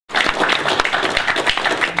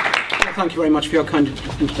thank you very much for your kind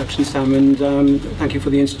introduction, Sam, and thank you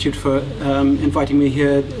for the Institute for inviting me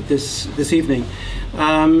here this evening.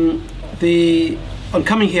 On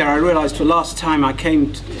coming here, I realised the last time I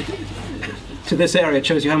came to this area, it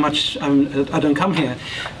shows you how much I don't come here,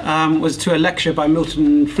 was to a lecture by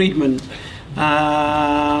Milton Friedman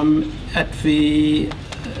at the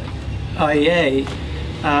IEA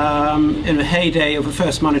in the heyday of the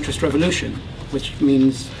first monetarist revolution, which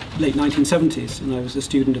means late 1970s, and I was a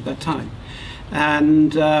student at that time.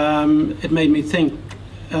 And it made me think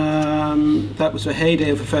that was the heyday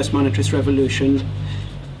of the first monetarist revolution.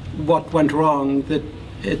 What went wrong, that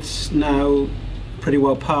it's now pretty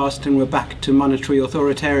well past and we're back to monetary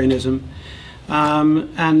authoritarianism.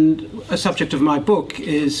 And a subject of my book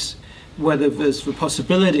is whether there's the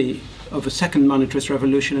possibility of a second monetarist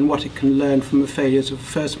revolution and what it can learn from the failures of the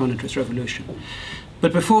first monetarist revolution.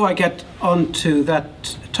 But before I get on to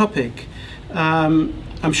that topic,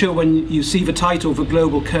 I'm sure when you see the title, The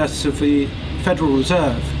Global Curse of the Federal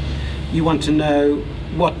Reserve, you want to know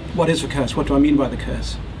what is the curse, what do I mean by the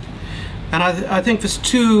curse? And I think there's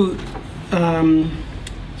two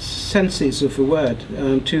senses of the word,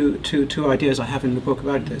 two ideas I have in the book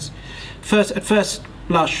about this. First, at first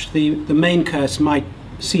blush, the main curse might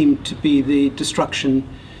seem to be the destruction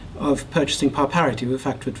of purchasing power parity, the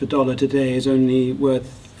fact that the dollar today is only worth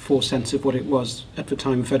 4 cents of what it was at the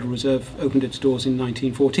time the Federal Reserve opened its doors in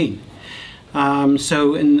 1914.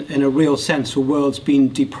 So in a real sense, the world's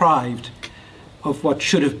been deprived of what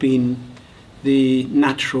should have been the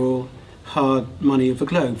natural hard money of the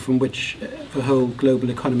globe, from which the whole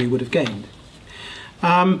global economy would have gained.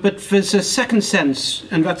 But there's a second sense,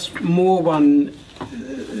 and that's more one,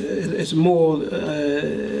 is more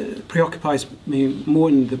preoccupies me more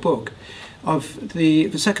in the book, of the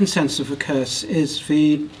second sense of the curse is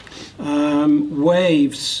the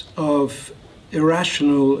waves of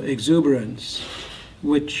irrational exuberance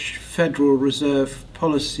which Federal Reserve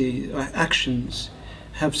policy actions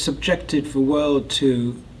have subjected the world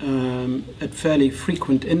to at fairly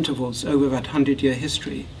frequent intervals over that 100-year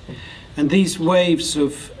history. And these waves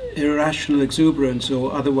of irrational exuberance,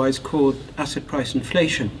 or otherwise called asset price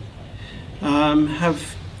inflation,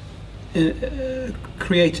 have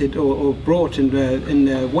created or brought in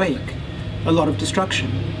their wake a lot of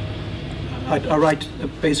destruction. I write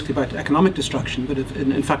basically about economic destruction, but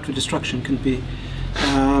in fact the destruction can be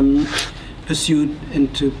pursued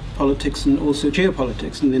into politics and also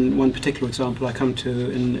geopolitics. And in one particular example I come to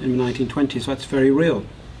in the 1920s, that's very real.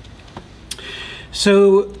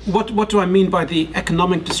 So what do I mean by the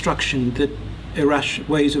economic destruction that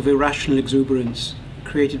waves of irrational exuberance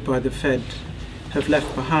created by the Fed have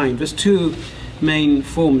left behind? There's two main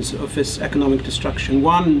forms of this economic destruction.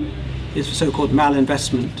 One is the so-called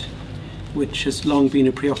malinvestment, which has long been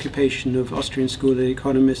a preoccupation of Austrian school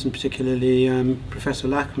economists, and particularly Professor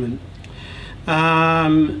Lachmann.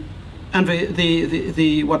 And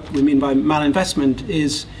what we mean by malinvestment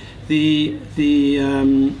is the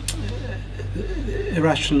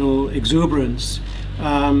irrational exuberance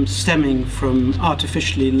stemming from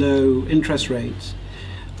artificially low interest rates,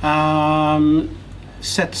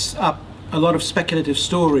 sets up a lot of speculative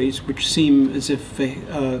stories which seem as if they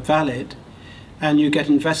are valid, and you get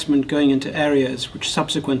investment going into areas which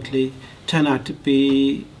subsequently turn out to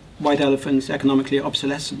be white elephants, economically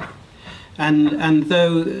obsolescent. And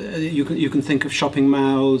though you can think of shopping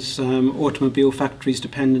malls, automobile factories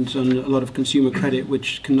dependent on a lot of consumer credit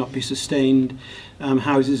which cannot be sustained,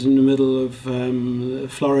 houses in the middle of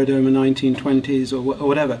Florida in the 1920s or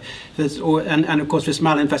whatever. And of course this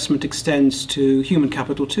malinvestment extends to human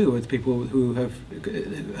capital too, with people who have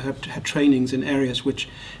had trainings in areas which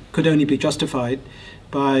could only be justified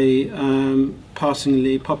by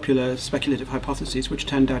passingly popular speculative hypotheses which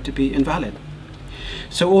turned out to be invalid.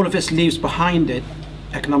 So all of this leaves behind it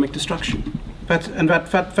economic destruction.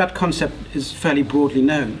 That concept is fairly broadly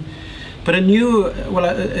known. But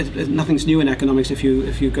nothing's new in economics. If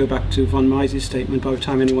you go back to von Mises' statement, by the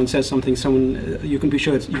time anyone says something, you can be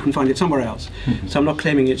sure you can find it somewhere else. So I'm not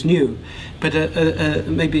claiming it's new. But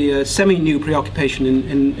maybe a semi-new preoccupation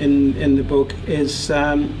in the book is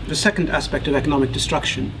the second aspect of economic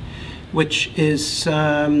destruction, which is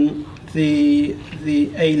the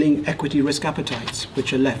ailing equity risk appetites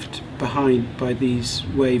which are left behind by these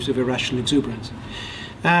waves of irrational exuberance.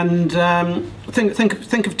 And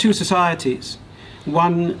think of two societies,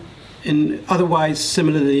 one otherwise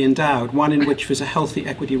similarly endowed, one in which there's a healthy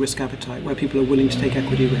equity risk appetite, where people are willing to take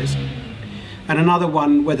equity risk, and another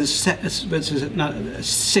one where there's a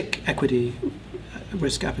sick equity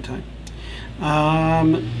risk appetite.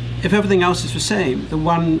 if everything else is the same,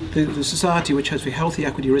 the society which has a healthy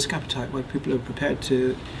equity risk appetite, where people are prepared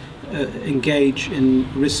to engage in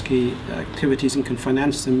risky activities and can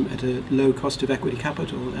finance them at a low cost of equity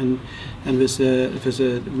capital, and there's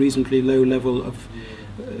a reasonably low level of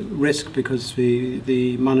risk because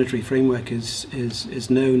the monetary framework is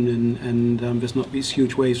known, and there's not these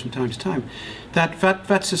huge waves from time to time.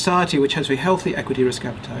 That society which has a healthy equity risk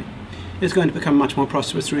appetite is going to become much more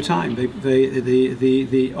prosperous through time.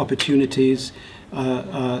 The opportunities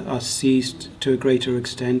are seized to a greater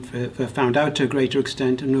extent, they're found out to a greater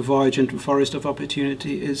extent, and the voyage into the forest of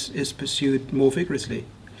opportunity is pursued more vigorously.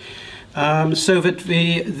 So that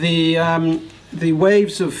the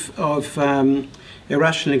waves of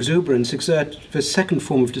irrational exuberance exert the second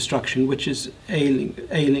form of destruction, which is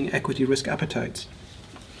ailing equity risk appetites.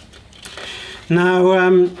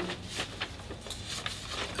 Now,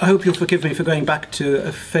 I hope you'll forgive me for going back to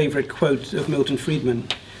a favourite quote of Milton Friedman,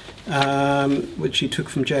 which he took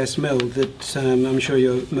from J.S. Mill, that I'm sure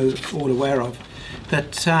you're all aware of,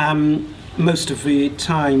 that most of the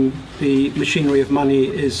time the machinery of money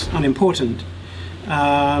is unimportant,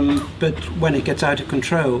 but when it gets out of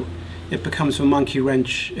control, it becomes a monkey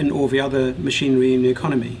wrench in all the other machinery in the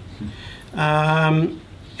economy.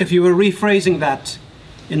 If you were rephrasing that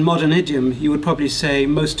in modern idiom, you would probably say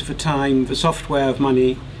most of the time the software of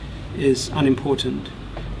money is unimportant.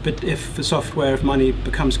 But if the software of money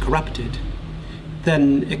becomes corrupted,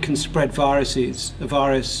 then it can spread viruses, a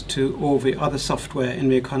virus to all the other software in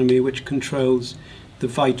the economy which controls the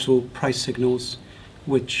vital price signals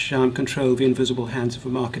which control the invisible hands of the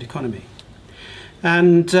market economy.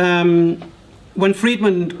 And when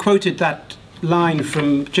Friedman quoted that line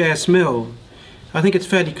from J.S. Mill, I think it's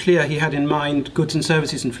fairly clear he had in mind goods and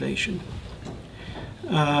services inflation,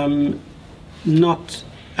 not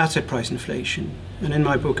asset price inflation. And in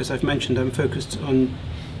my book, as I've mentioned, I'm focused on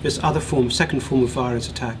this other form, second form of virus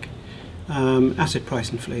attack, asset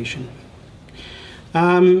price inflation.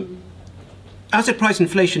 Asset price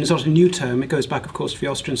inflation is not a new term. It goes back, of course, to the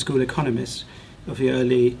Austrian school economists of the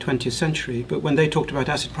early 20th century. But when they talked about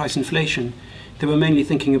asset price inflation, they were mainly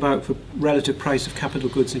thinking about the relative price of capital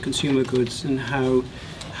goods and consumer goods, and how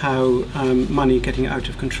money getting out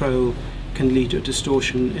of control can lead to a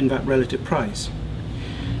distortion in that relative price.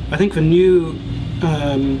 I think the new,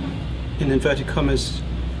 in inverted commas,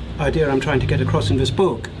 idea I'm trying to get across in this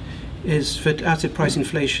book is that asset price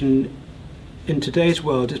inflation in today's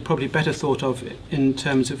world is probably better thought of in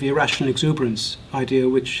terms of the irrational exuberance idea,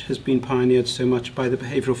 which has been pioneered so much by the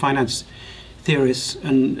behavioral finance theorists,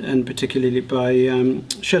 and particularly by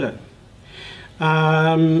Schiller.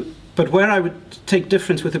 But where I would take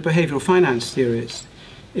difference with the behavioral finance theorists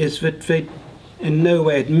is that they in no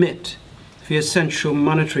way admit the essential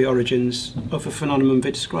monetary origins of a phenomenon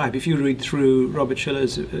they describe. If you read through Robert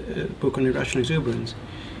Schiller's book on irrational exuberance,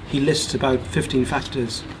 he lists about 15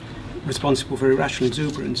 factors responsible for irrational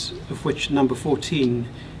exuberance, of which number 14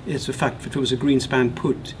 is the fact that there was a Greenspan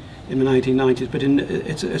put in the 1990s, but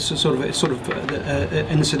it's a sort of an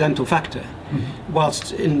incidental factor.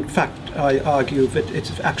 Whilst in fact I argue that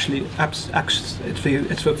it's actually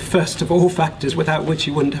it's the first of all factors without which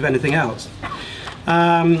you wouldn't have anything else.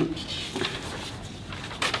 How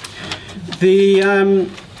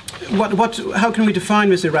can we define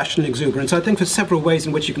this irrational exuberance? I think there's several ways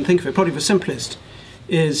in which you can think of it. Probably the simplest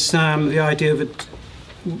is the idea that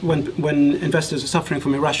when investors are suffering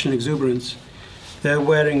from irrational exuberance, they're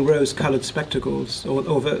wearing rose-coloured spectacles,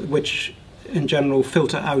 which in general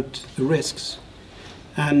filter out the risks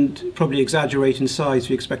and probably exaggerate in size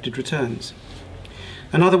the expected returns.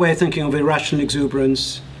 Another way of thinking of irrational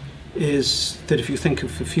exuberance is that if you think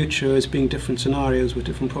of the future as being different scenarios with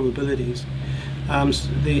different probabilities,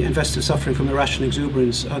 the investors suffering from irrational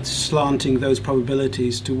exuberance are slanting those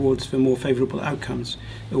probabilities towards the more favourable outcomes,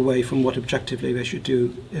 away from what objectively they should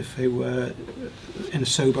do if they were in a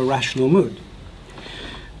sober, rational mood.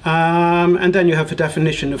 And then you have the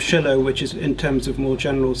definition of Schiller, which is in terms of more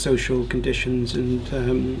general social conditions and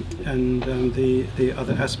the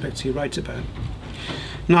other aspects he writes about.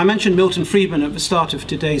 Now, I mentioned Milton Friedman at the start of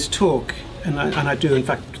today's talk, and I do, in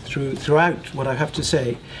fact, throughout what I have to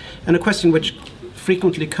say. And a question which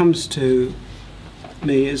frequently comes to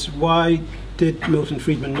me is, why did Milton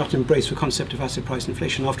Friedman not embrace the concept of asset price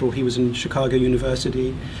inflation? After all, he was in Chicago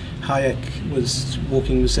University. Hayek was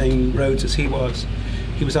walking the same roads as he was.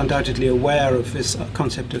 He was undoubtedly aware of this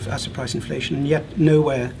concept of asset price inflation, and yet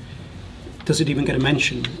nowhere does it even get a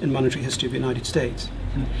mention in monetary history of the United States.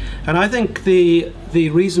 And I think the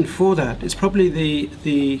reason for that is probably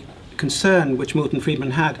the concern which Milton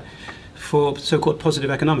Friedman had for so-called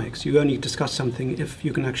positive economics. You only discuss something if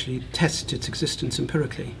you can actually test its existence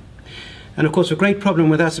empirically. And of course, the great problem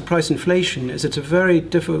with asset price inflation is it's a very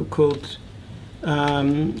difficult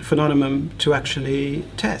phenomenon to actually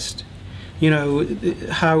test. You know,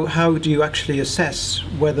 how do you actually assess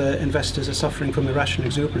whether investors are suffering from irrational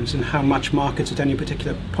exuberance and how much markets at any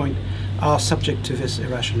particular point are subject to this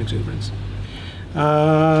irrational exuberance?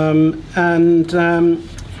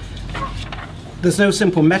 There's no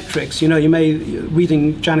simple metrics. You know, you may,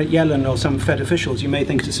 reading Janet Yellen or some Fed officials, you may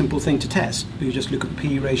think it's a simple thing to test. You just look at the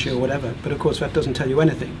PE ratio or whatever. But of course, that doesn't tell you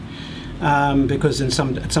anything. Because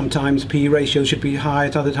sometimes PE ratios should be high,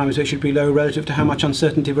 at other times they should be low relative to how much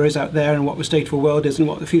uncertainty there is out there and what the state of the world is and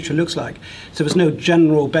what the future looks like. So there's no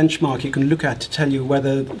general benchmark you can look at to tell you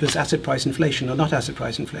whether there's asset price inflation or not asset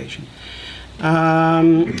price inflation.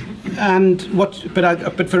 But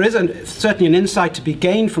there is certainly an insight to be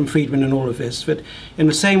gained from Friedman in all of this, that in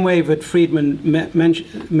the same way that Friedman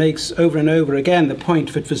makes over and over again the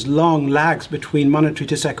point that there's long lags between monetary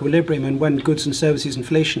disequilibrium and when goods and services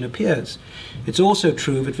inflation appears, it's also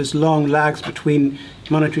true that there's long lags between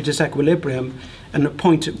monetary disequilibrium and the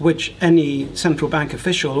point at which any central bank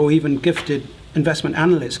official or even gifted investment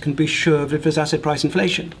analyst can be sure that there's asset price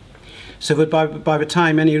inflation. So that by the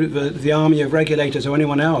time any of the army of regulators or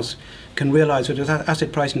anyone else can realize that there's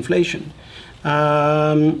asset price inflation,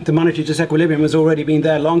 the monetary disequilibrium has already been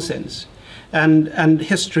there long since. And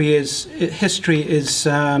history is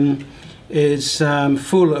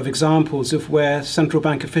full of examples of where central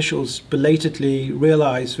bank officials belatedly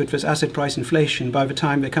realize that there's asset price inflation. By the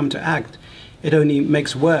time they come to act, it only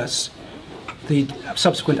makes worse the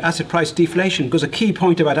subsequent asset price deflation. Because a key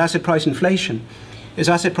point about asset price inflation is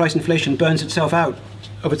asset price inflation burns itself out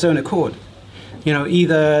of its own accord. You know,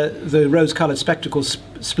 either the rose-colored spectacles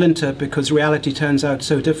splinter because reality turns out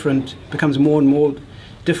so different, becomes more and more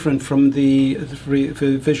different from the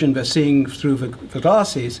vision they're seeing through the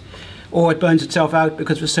glasses, or it burns itself out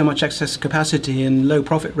because there's so much excess capacity and low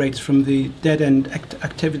profit rates from the dead-end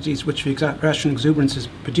activities which the irrational exuberance is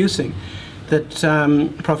producing, that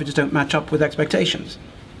profits don't match up with expectations.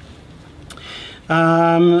 You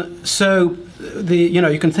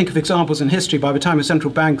can think of examples in history. By the time the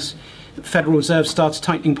central bank's Federal Reserve starts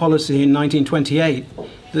tightening policy in 1928,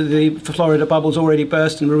 the Florida bubble's already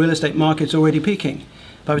burst and the real estate market's already peaking.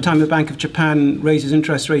 By the time the Bank of Japan raises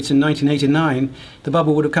interest rates in 1989, the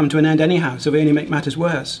bubble would have come to an end anyhow, so they only make matters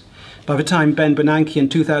worse. By the time Ben Bernanke in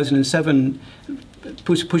 2007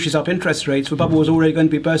 pushes up interest rates, the bubble was already going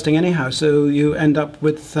to be bursting anyhow, so you end up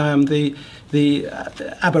with the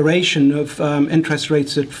aberration of interest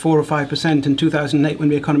rates at 4 or 5% in 2008 when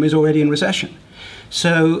the economy is already in recession.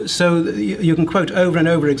 So you can quote over and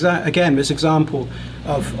over again this example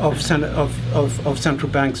of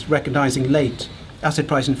central banks recognizing late asset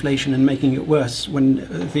price inflation and making it worse when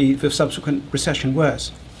the subsequent recession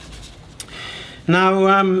worse.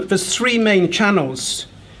 Now, there's three main channels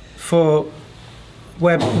for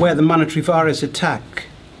where the monetary virus attack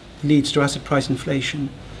leads to asset price inflation.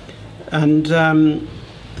 And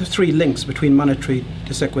the three links between monetary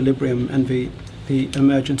disequilibrium and the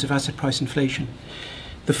emergence of asset price inflation.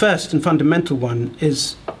 The first and fundamental one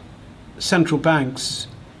is central banks,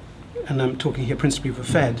 and I'm talking here principally of the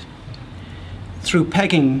Fed, through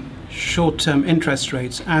pegging short-term interest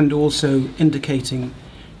rates and also indicating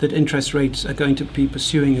that interest rates are going to be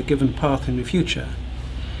pursuing a given path in the future,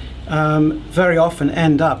 very often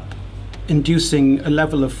end up inducing a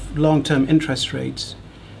level of long-term interest rates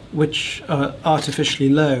which are artificially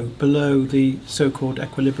low, below the so-called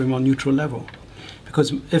equilibrium or neutral level.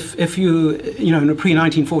 Because if you in a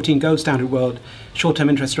pre-1914 gold standard world, short-term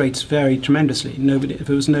interest rates varied tremendously.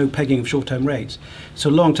 There was no pegging of short-term rates. So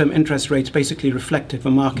long-term interest rates basically reflected the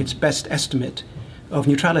market's best estimate of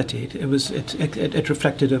neutrality. It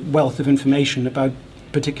reflected a wealth of information about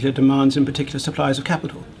particular demands and particular supplies of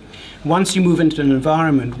capital. Once you move into an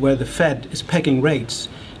environment where the Fed is pegging rates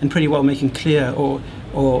and pretty well making clear or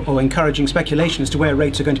encouraging speculation as to where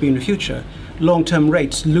rates are going to be in the future, long-term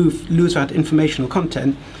rates lose that informational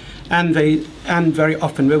content, and very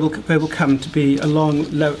often they will come to be a long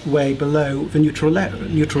way below the neutral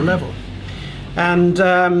level. And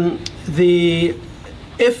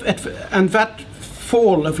that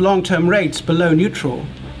fall of long-term rates below neutral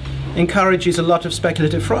encourages a lot of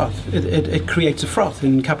speculative froth. It creates a froth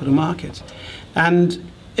in capital markets.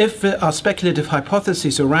 And if there are speculative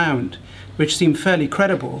hypotheses around which seem fairly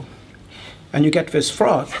credible, and you get this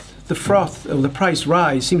froth, the froth or the price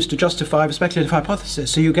rise seems to justify the speculative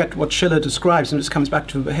hypothesis. So you get what Schiller describes, and this comes back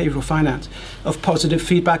to behavioral finance, of positive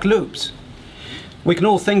feedback loops. We can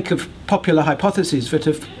all think of popular hypotheses that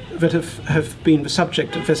have been the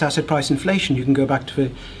subject of this asset price inflation. You can go back to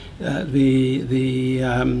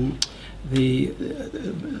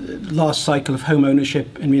last cycle of home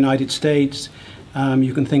ownership in the United States.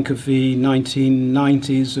 You can think of the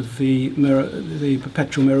 1990s, of the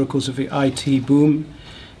perpetual miracles of the IT boom.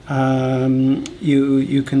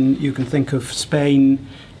 You can think of Spain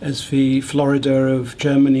as the Florida of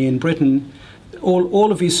Germany and Britain.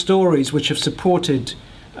 All of these stories, which have supported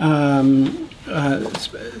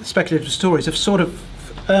speculative stories, have sort of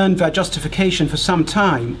earned their justification for some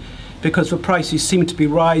time, because the prices seem to be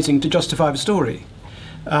rising to justify the story.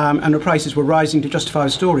 And the prices were rising to justify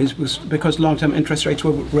the stories was because long-term interest rates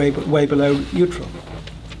were way below neutral.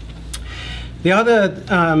 The other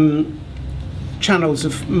channels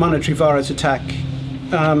of monetary virus attack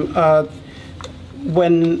are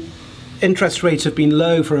when interest rates have been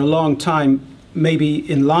low for a long time, maybe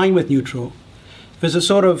in line with neutral. There's a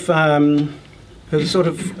sort of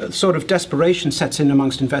desperation sets in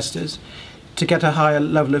amongst investors to get a higher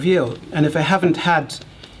level of yield. And if they haven't had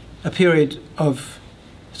a period of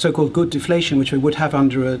so-called good deflation, which we would have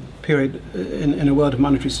under a period in a world of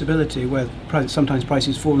monetary stability, where sometimes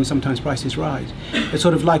prices fall and sometimes prices rise, it's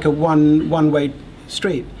sort of like a one-way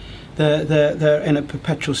street. They're in a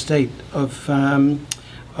perpetual state of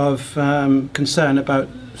concern about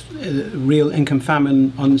real income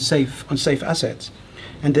famine on safe assets,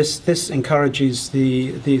 and this encourages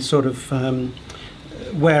the sort of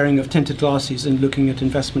wearing of tinted glasses and looking at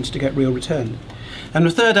investments to get real return. And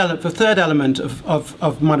the third element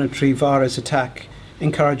of monetary virus attack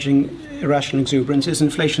encouraging irrational exuberance is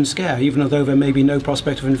inflation scare. Even though there may be no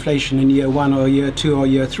prospect of inflation in year 1 or year 2 or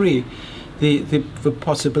year 3, the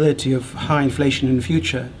possibility of high inflation in the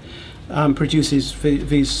future produces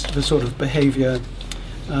the sort of behavior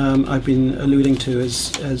I've been alluding to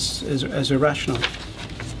as irrational.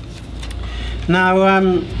 Now,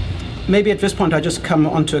 maybe at this point I just come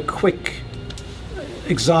onto a quick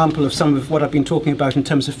example of some of what I've been talking about in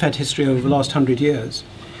terms of Fed history over the last 100 years.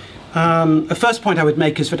 The first point I would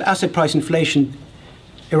make is that asset price inflation,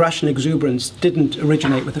 irrational exuberance, didn't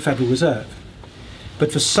originate with the Federal Reserve.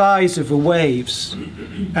 But the size of the waves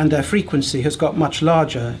and their frequency has got much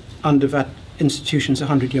larger under that institution's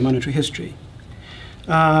 100-year monetary history.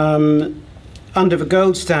 Under the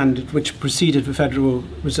gold standard, which preceded the Federal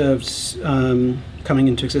Reserve's coming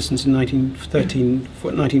into existence in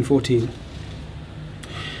 1914,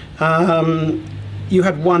 you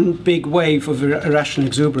had one big wave of irrational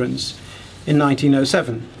exuberance in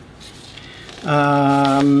 1907.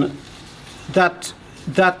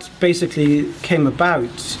 That basically came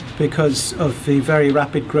about because of the very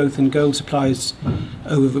rapid growth in gold supplies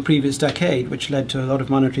over the previous decade, which led to a lot of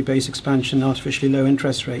monetary base expansion, artificially low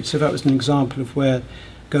interest rates. So that was an example of where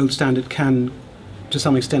gold standard can, to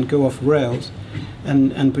some extent, go off rails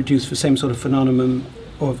and produce the same sort of phenomenon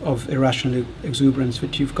of irrational exuberance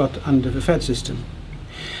that you've got under the Fed system.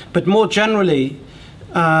 But more generally,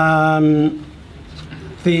 the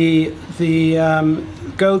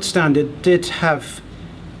gold standard did have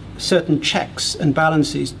certain checks and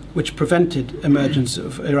balances which prevented emergence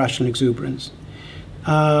of irrational exuberance.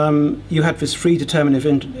 You had this free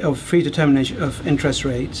determination of interest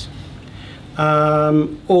rates.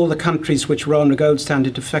 All the countries which were on the gold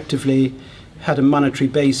standard effectively had a monetary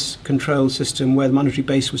base control system where the monetary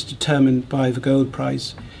base was determined by the gold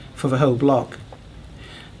price for the whole block.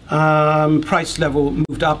 Price level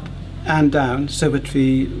moved up and down so that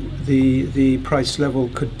the price level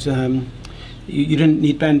could you didn't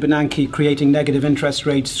need Ben Bernanke creating negative interest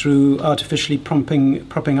rates through artificially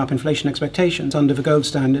propping up inflation expectations. Under the gold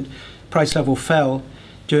standard, price level fell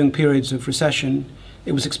during periods of recession.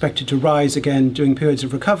 It was expected to rise again during periods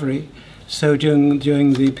of recovery. So during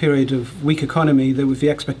the period of weak economy, there was the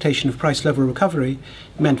expectation of price level recovery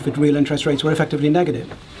meant that real interest rates were effectively negative.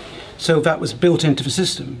 So that was built into the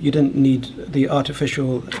system. You didn't need the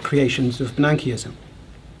artificial creations of Bernankeism.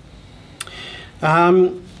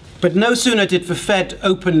 But no sooner did the Fed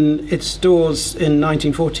open its doors in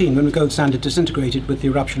 1914, when the gold standard disintegrated with the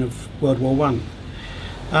eruption of World War I.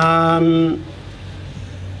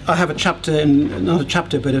 I have a chapter, not a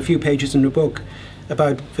chapter, but a few pages in the book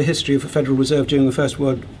about the history of the Federal Reserve during the First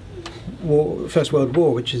World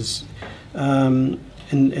War, which is, in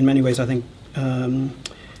many ways, I think,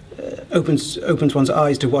 opens one's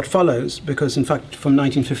eyes to what follows, because in fact from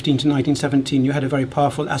 1915 to 1917 you had a very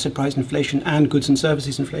powerful asset price inflation and goods and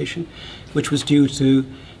services inflation, which was due to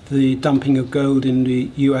the dumping of gold in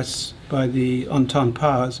the US by the Entente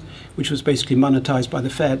powers, which was basically monetized by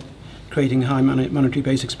the Fed, creating high monetary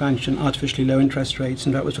base expansion, artificially low interest rates,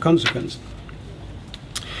 and that was the consequence.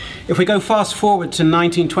 If we go fast forward to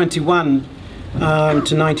 1921 to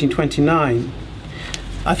 1929,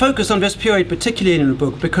 I focus on this period particularly in the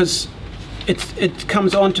book because it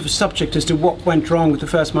comes on to the subject as to what went wrong with the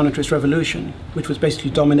first monetarist revolution, which was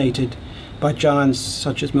basically dominated by giants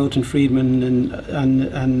such as Milton Friedman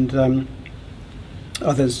and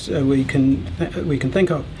others we can think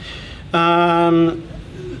of.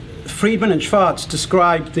 Friedman and Schwartz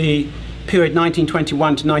described the period 1921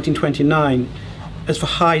 to 1929 as the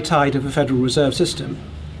high tide of the Federal Reserve System.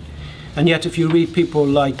 And yet if you read people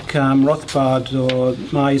like Rothbard or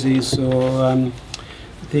Mises or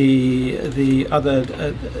the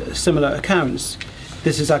other similar accounts,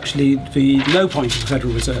 this is actually the low point of the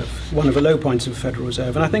Federal Reserve, one of the low points of the Federal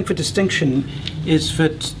Reserve. And I think the distinction is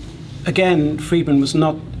that, again, Friedman was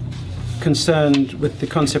not concerned with the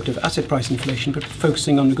concept of asset price inflation, but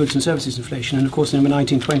focusing on the goods and services inflation. And of course, in the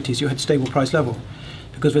 1920s, you had stable price level,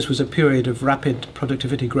 because this was a period of rapid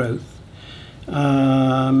productivity growth.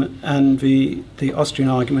 And the Austrian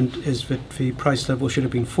argument is that the price level should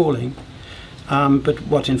have been falling. But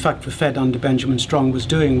what, in fact, the Fed under Benjamin Strong was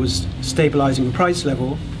doing was stabilizing the price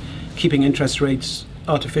level, keeping interest rates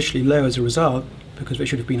artificially low as a result, because they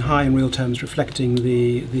should have been high in real terms, reflecting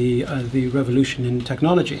the revolution in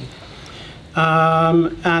technology.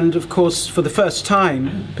 And of course, for the first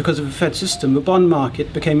time, because of the Fed system, the bond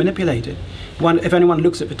market became manipulated. If anyone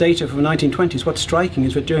looks at the data from the 1920s, what's striking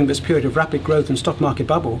is that during this period of rapid growth and stock market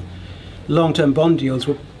bubble, long-term bond yields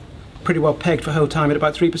were pretty well pegged for the whole time at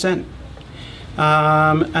about 3%.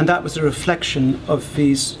 And that was a reflection of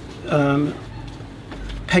these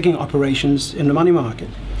pegging operations in the money market.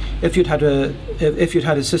 If you'd had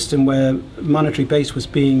a system where monetary base was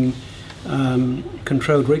being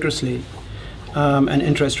controlled rigorously and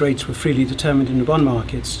interest rates were freely determined in the bond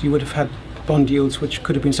markets, you would have had bond yields which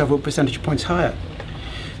could have been several percentage points higher.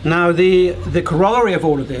 Now, the corollary of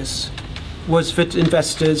all of this was that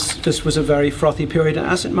investors, this was a very frothy period in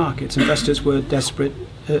asset markets. Investors were desperate.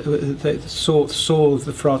 They saw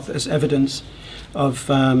the froth as evidence of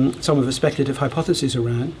some of the speculative hypotheses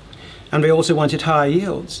around, and they also wanted higher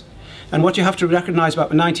yields. And what you have to recognize about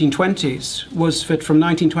the 1920s was that from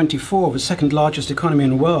 1924, the second largest economy in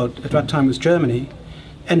the world, at that time was Germany,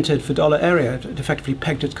 entered the dollar area. It effectively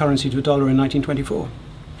pegged its currency to the dollar in 1924.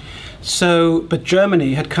 But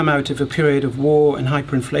Germany had come out of a period of war and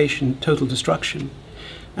hyperinflation, total destruction,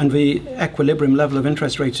 and the equilibrium level of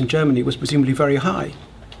interest rates in Germany was presumably very high.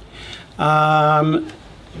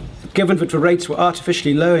 Given that the rates were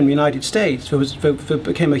artificially low in the United States, there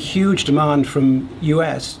became a huge demand from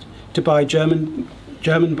US to buy German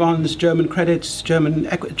bonds, German credits, German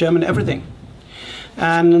everything.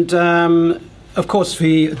 And of course,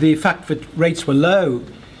 the fact that rates were low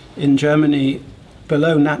in Germany,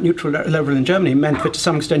 below net neutral level in Germany, meant that to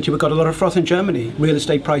some extent you got a lot of froth in Germany. Real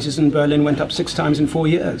estate prices in Berlin went up 6 times in 4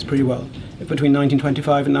 years, pretty well, between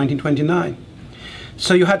 1925 and 1929.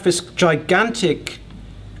 So you had this gigantic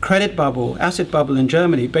credit bubble, asset bubble in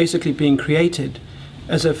Germany, basically being created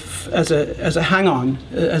as a hang-on,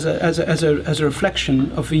 as a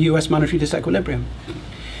reflection of the U.S. monetary disequilibrium.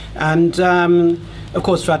 And of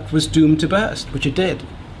course, that was doomed to burst, which it did.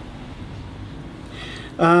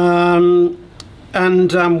 When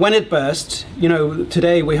it burst,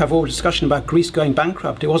 today we have all discussion about Greece going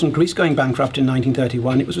bankrupt. It wasn't Greece going bankrupt in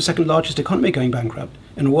 1931. It was the second largest economy going bankrupt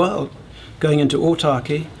in the world, going into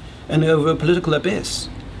autarky and over a political abyss.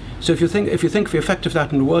 So if you think of the effect of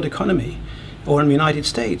that in the world economy or in the United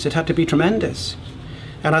States, it had to be tremendous.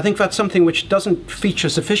 And I think that's something which doesn't feature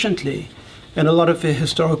sufficiently in a lot of the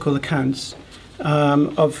historical accounts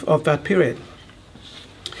of that period.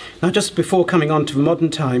 Now, just before coming on to the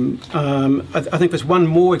modern time, I think there's one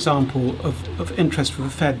more example of interest for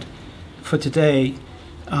the Fed for today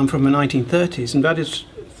from the 1930s, and that is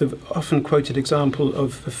the often quoted example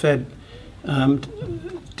of the Fed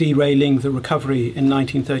derailing the recovery in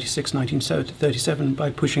 1936, 1937 by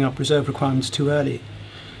pushing up reserve requirements too early.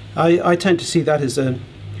 I tend to see that as a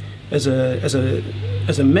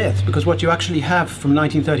myth, because what you actually have from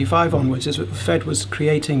 1935 onwards is that the Fed was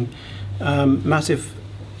creating massive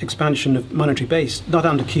expansion of monetary base, not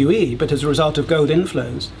under QE, but as a result of gold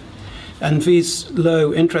inflows. And these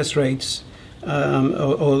low interest rates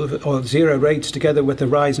or zero rates, together with the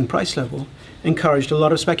rise in price level, encouraged a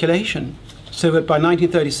lot of speculation. So that by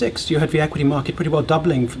 1936, you had the equity market pretty well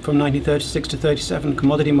doubling from 1936 to 37,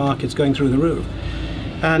 commodity markets going through the roof.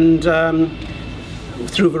 And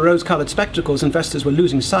through the rose-colored spectacles, investors were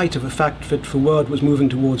losing sight of the fact that the world was moving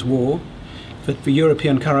towards war, that the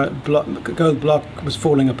European gold bloc was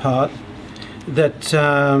falling apart, that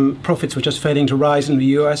profits were just failing to rise in the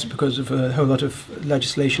US because of a whole lot of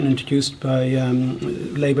legislation introduced by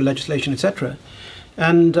labor legislation, etc.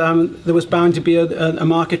 And there was bound to be a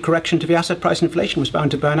market correction to the asset price inflation was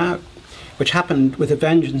bound to burn out. which happened with a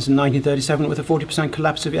vengeance in 1937 with a 40%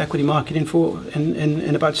 collapse of the equity market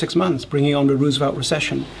in about 6 months, bringing on the Roosevelt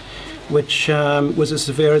recession, which was as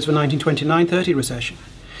severe as the 1929-30 recession.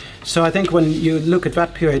 So I think when you look at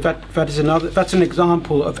that period, that's an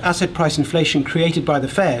example of asset price inflation created by the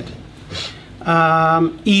Fed,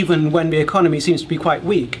 even when the economy seems to be quite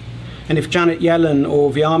weak. And if Janet Yellen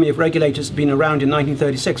or the army of regulators had been around in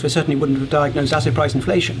 1936, they certainly wouldn't have diagnosed asset price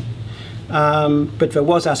inflation. But there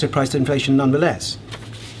was asset price inflation nonetheless.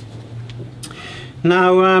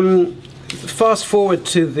 Now, fast forward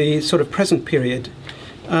to the sort of present period.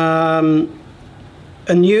 I'll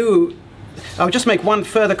just make one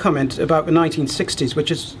further comment about the 1960s,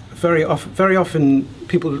 which is very often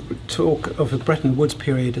people talk of the Bretton Woods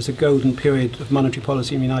period as a golden period of monetary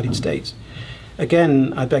policy in the United States.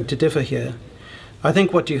 Again, I beg to differ here. I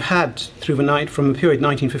think what you had through the night from the period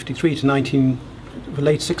 1953 to the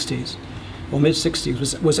late 60s or mid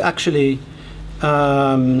 60s was actually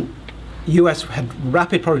US had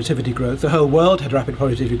rapid productivity growth. The whole world had rapid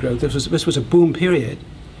productivity growth. This was a boom period,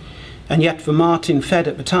 and yet the Martin Fed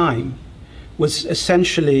at the time was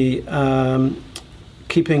essentially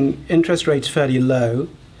keeping interest rates fairly low.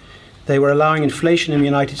 They were allowing inflation in the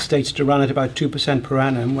United States to run at about 2% per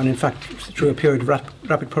annum, when in fact, through a period of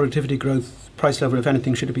rapid productivity growth, price level, if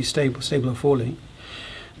anything, should be stable or falling.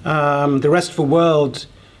 The rest of the world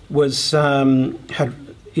had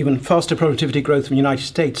even faster productivity growth in the United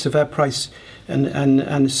States, so their price,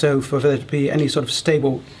 and so for there to be any sort of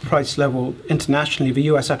stable price level internationally, the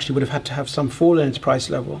US actually would have had to have some fall in its price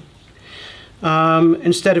level.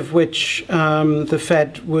 Instead of which the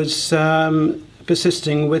Fed was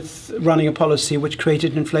persisting with running a policy which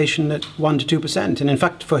created inflation at 1 to 2%. And in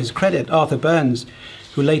fact, for his credit, Arthur Burns,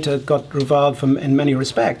 who later got reviled in many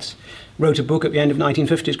respects, wrote a book at the end of the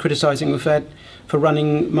 1950s criticizing the Fed for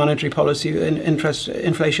running monetary policy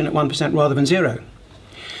inflation at 1% rather than 0.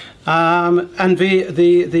 And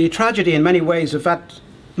the tragedy in many ways of that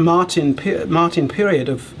Martin period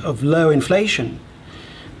of low inflation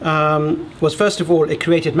was, first of all, it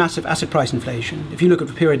created massive asset price inflation. If you look at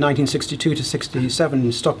the period 1962 to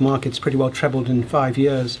 67, stock markets pretty well trebled in 5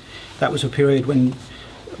 years. That was a period when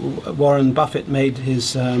Warren Buffett made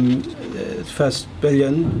his first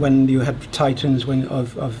billion, when you had titans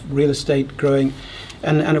of real estate growing.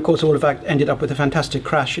 And of course, all of that ended up with a fantastic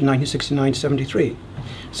crash in 1969 to 73.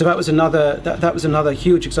 So that was another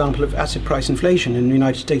huge example of asset price inflation in the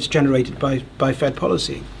United States generated by Fed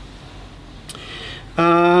policy.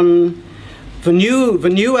 The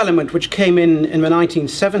new element which came in the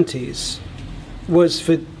 1970s was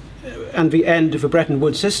and the end of the Bretton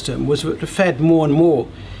Woods system was that the Fed more and more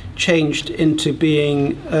changed into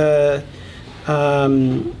being a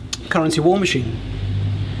currency war machine.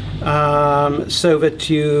 So that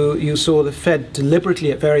you saw the Fed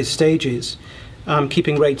deliberately at various stages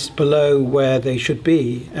keeping rates below where they should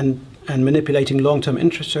be and manipulating long-term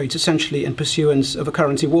interest rates essentially in pursuance of a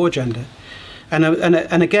currency war agenda. And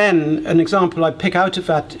again, an example I pick out of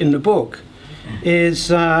that in the book is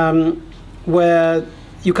where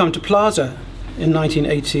you come to Plaza in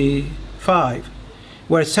 1985,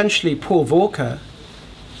 where essentially Paul Volcker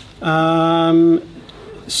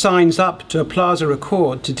signs up to a Plaza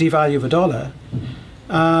Accord to devalue the dollar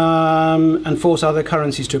and force other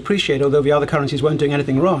currencies to appreciate, although the other currencies weren't doing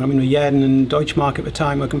anything wrong. I mean, the yen and Deutschmark at the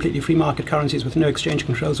time were completely free market currencies with no exchange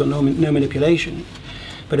controls or no manipulation.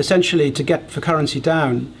 But essentially, to get the currency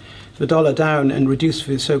down, the dollar down, and reduce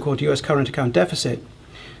the so-called US current account deficit,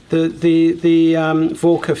 the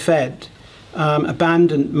Volcker Fed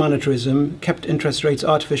abandoned monetarism, kept interest rates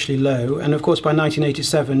artificially low, and of course by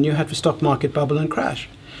 1987 you had the stock market bubble and crash.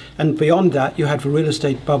 And beyond that you had the real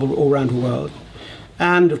estate bubble all around the world.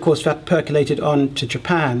 And of course that percolated on to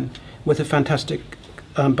Japan with a fantastic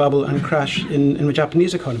bubble and crash in the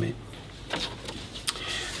Japanese economy.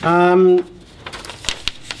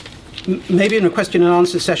 Maybe in a question and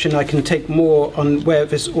answer session I can take more on where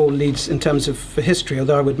this all leads in terms of the history,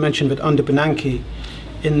 although I would mention that under Bernanke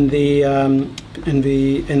in the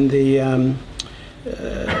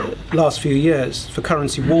last few years, the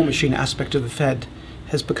currency war machine aspect of the Fed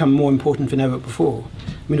has become more important than ever before.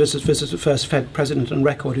 I mean, this is the first Fed president on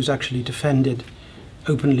record who's actually defended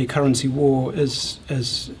openly currency war as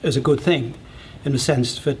a good thing, in the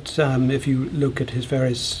sense that if you look at his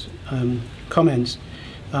various comments,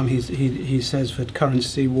 he says that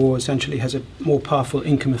currency war essentially has a more powerful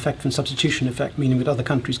income effect than substitution effect, meaning that other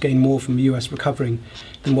countries gain more from the US recovering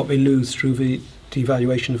than what they lose through the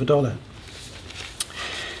devaluation of the dollar.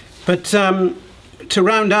 But to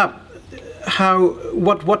round up,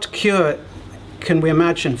 what cure can we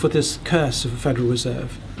imagine for this curse of a Federal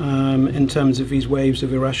Reserve in terms of these waves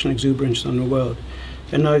of irrational exuberance on the world?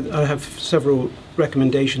 And I have several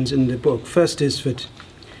recommendations in the book. First is that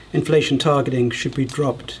inflation targeting should be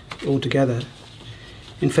dropped altogether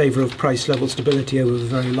in favour of price level stability over the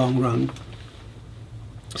very long run.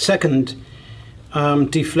 Second,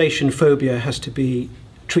 deflation phobia has to be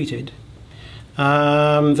treated.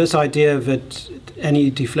 This idea that any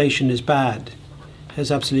deflation is bad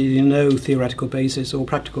has absolutely no theoretical basis or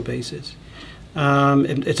practical basis.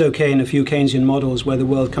 It's okay in a few Keynesian models where the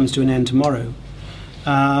world comes to an end tomorrow.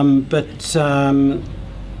 But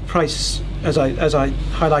price, as I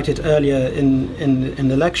highlighted earlier in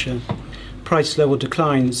the lecture, price level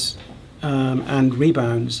declines and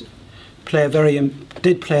rebounds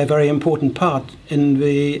did play a very important part in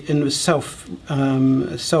the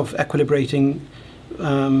self-equilibrating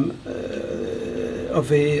of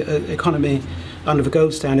the economy under the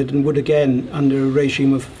gold standard, and would again under a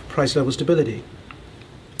regime of price level stability.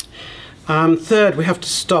 Third, we have to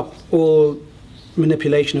stop all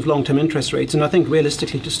manipulation of long-term interest rates, and I think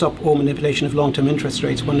realistically to stop all manipulation of long-term interest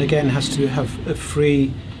rates, one again has to have a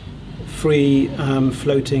free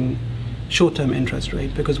floating short-term interest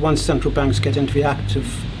rate, because once central banks get into the act of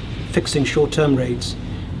fixing short-term rates,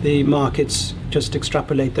 the markets just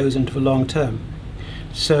extrapolate those into the long term.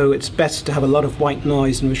 So it's best to have a lot of white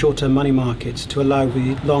noise in the short-term money markets to allow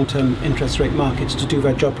the long-term interest rate markets to do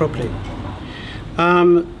their job properly.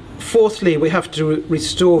 Fourthly, we have to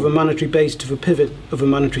restore the monetary base to the pivot of the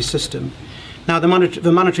monetary system. Now, the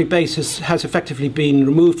monetary base has effectively been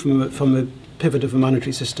removed from the pivot of the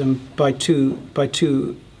monetary system by two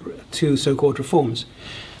so-called reforms.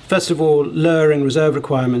 First of all, lowering reserve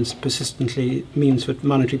requirements persistently means that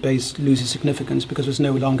monetary base loses significance because there's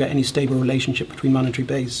no longer any stable relationship between monetary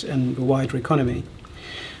base and the wider economy.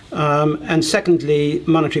 And secondly,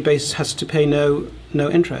 monetary base has to pay no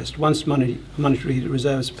interest. Once monetary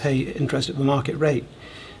reserves pay interest at the market rate,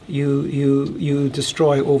 you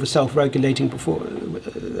destroy all the self-regulating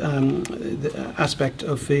aspect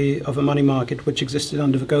of a money market which existed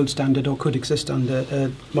under the gold standard or could exist under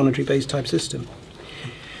a monetary base type system.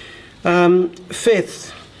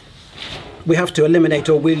 Fifth, we have to eliminate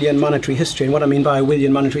Orwellian monetary history. And what I mean by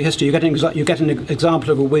Orwellian monetary history, you get an example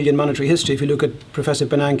of Orwellian monetary history if you look at Professor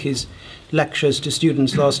Bernanke's lectures to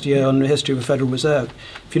students last year on the history of the Federal Reserve.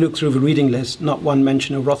 If you look through the reading list, not one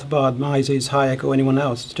mention of Rothbard, Mises, Hayek, or anyone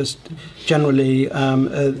else. It's just generally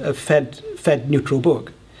a Fed-neutral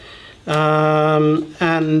book. Also,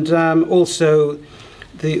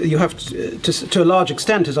 you have to a large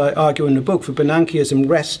extent, as I argue in the book, for Bernankeism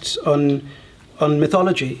rests on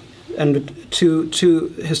mythology, and two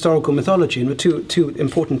historical mythology. And the two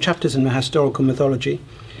important chapters in the historical mythology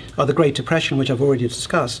are the Great Depression, which I've already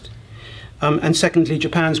discussed, and secondly,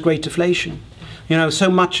 Japan's Great Deflation. You know,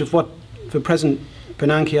 so much of what the present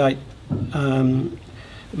Bernankeite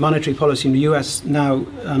monetary policy in the US now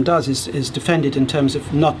does is defended in terms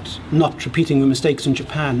of not repeating the mistakes in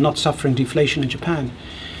Japan, not suffering deflation in Japan.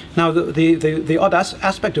 Now, the odd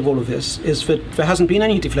aspect of all of this is that there hasn't been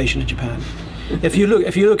any deflation in Japan. If you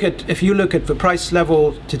look at the price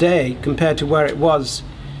level today compared to where it was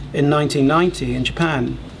in 1990 in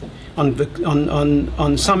Japan,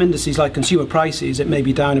 on some indices like consumer prices, it may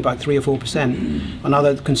be down about 3 or 4%. On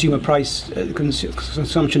other consumer price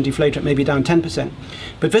consumption deflator, it may be down 10%.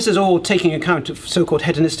 But this is all taking account of so-called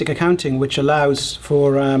hedonistic accounting, which allows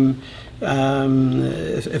for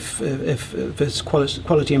if there's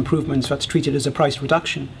quality improvements, that's treated as a price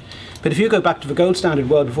reduction. But if you go back to the gold standard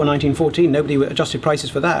world before 1914, nobody adjusted prices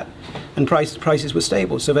for that, and prices were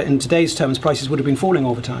stable. So that in today's terms, prices would have been falling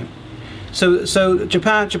all the time. So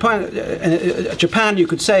Japan, you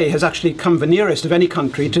could say, has actually come the nearest of any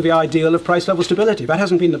country to the ideal of price level stability. That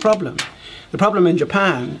hasn't been the problem. The problem in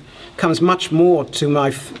Japan comes much more to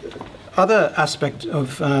my other aspect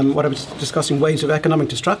of what I was discussing, waves of economic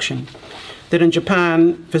destruction. That in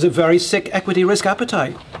Japan, there's a very sick equity risk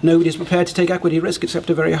appetite. Nobody's prepared to take equity risk except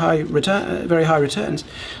a very high returns,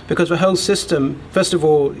 because the whole system. First of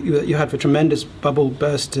all, you had the tremendous bubble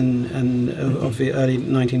burst of the early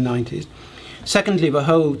 1990s. Secondly, the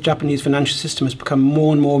whole Japanese financial system has become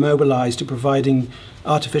more and more mobilized to providing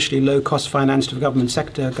artificially low-cost finance to the government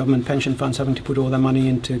sector, government pension funds having to put all their money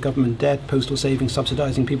into government debt, postal savings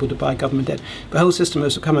subsidizing people to buy government debt. The whole system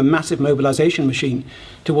has become a massive mobilization machine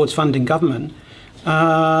towards funding government.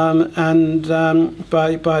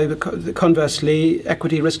 Conversely,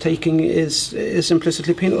 equity risk-taking is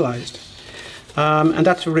implicitly penalized. And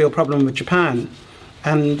that's a real problem with Japan.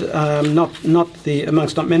 And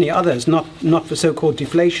amongst not many others, not the so-called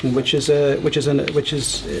deflation, which has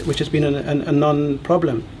been a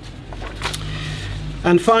non-problem.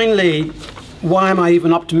 And finally, why am I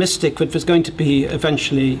even optimistic that there's going to be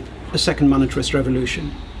eventually a second monetarist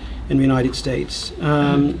revolution in the United States?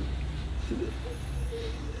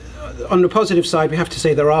 On the positive side, we have to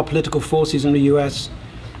say there are political forces in the US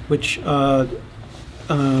which are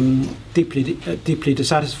deeply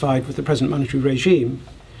dissatisfied with the present monetary regime.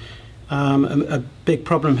 A big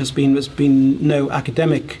problem has been there's been no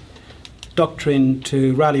academic doctrine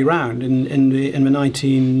to rally round. In the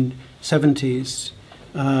 1970s,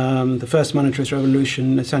 the first monetarist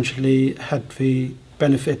revolution essentially had the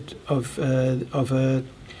benefit of a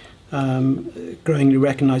growingly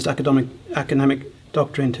recognized academic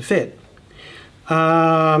doctrine to fit.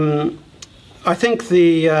 I think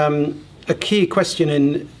a key question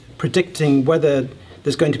in predicting whether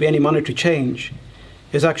there's going to be any monetary change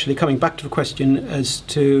is actually coming back to the question as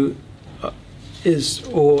to is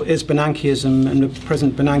Bernankeism and the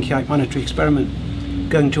present Bernankeite monetary experiment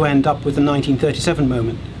going to end up with the 1937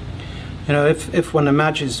 moment? You know, if one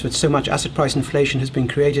imagines that so much asset price inflation has been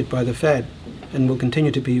created by the Fed and will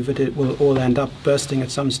continue to be, that it will all end up bursting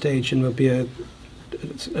at some stage and will be a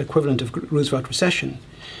equivalent of Roosevelt recession,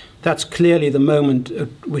 that's clearly the moment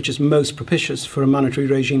which is most propitious for a monetary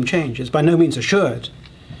regime change. It's by no means assured,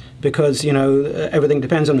 because everything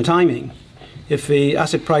depends on the timing. If the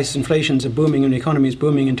asset price inflations are booming and the economy is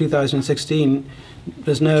booming in 2016,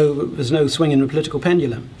 there's no swing in the political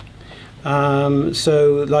pendulum.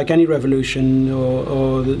 So, like any revolution,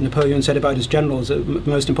 or Napoleon said about his generals, the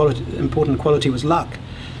most important quality was luck.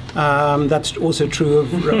 That's also true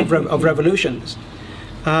of revolutions.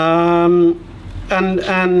 What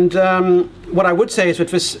I would say is that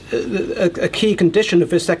this a key condition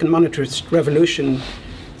of this second monetarist revolution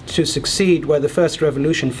to succeed where the first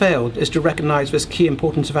revolution failed is to recognize this key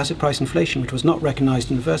importance of asset price inflation, which was not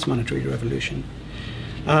recognized in the first monetary revolution.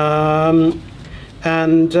 I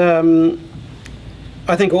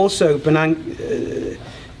think also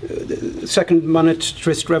second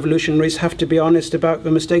monetarist revolutionaries have to be honest about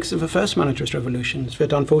the mistakes of the first monetarist revolutions.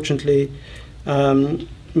 That unfortunately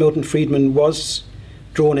Milton Friedman was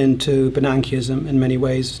drawn into Bernankeism in many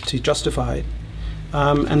ways to justify it,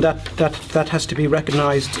 and that has to be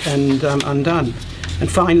recognized and undone. And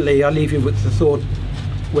finally, I'll leave you with the thought,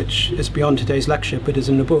 which is beyond today's lecture, but is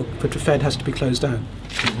in the book, that the Fed has to be closed down.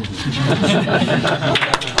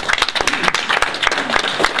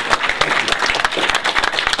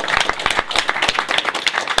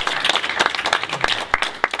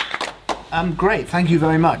 Great, thank you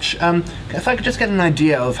very much. If I could just get an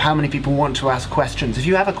idea of how many people want to ask questions. If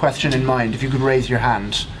you have a question in mind, if you could raise your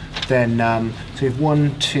hand, then so we have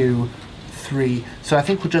 1, 2, 3. So I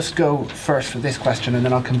think we'll just go first for this question, and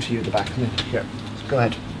then I'll come to you at the back. Here, so go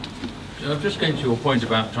ahead. I'm just going to your point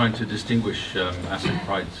about trying to distinguish asset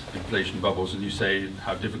price inflation bubbles, and you say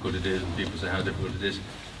how difficult it is, and people say how difficult it is.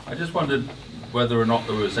 I just wondered whether or not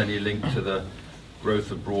there was any link to the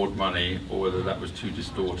growth of broad money, or whether that was too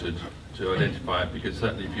distorted to identify it, because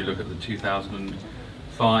certainly if you look at the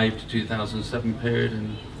 2005 to 2007 period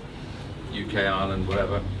in UK, Ireland,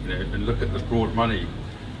 whatever, and look at the broad money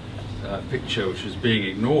picture which was being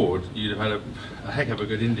ignored, you'd have had a heck of a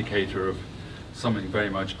good indicator of something very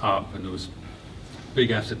much up, and there was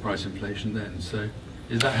big asset price inflation then. So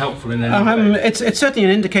is that helpful in any way? It's certainly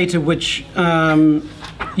an indicator which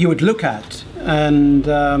you would look at, and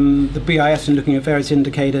the BIS in looking at various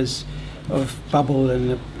indicators of bubble,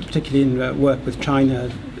 and particularly in work with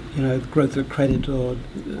China, growth of credit or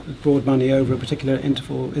broad money over a particular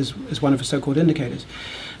interval is one of the so-called indicators.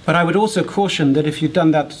 But I would also caution that if you'd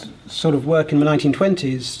done that sort of work in the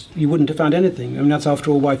 1920s, you wouldn't have found anything. I mean, that's after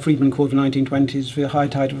all why Friedman called the 1920s the high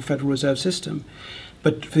tide of a Federal Reserve System.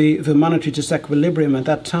 But the monetary disequilibrium at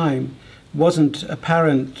that time wasn't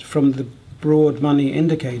apparent from the broad money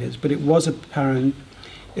indicators, but it was apparent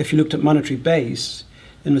if you looked at monetary base,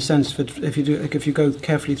 in the sense that if you go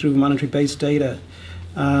carefully through the monetary base data,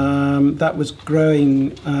 that was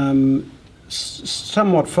growing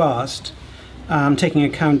somewhat fast, taking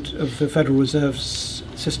account of the Federal Reserve's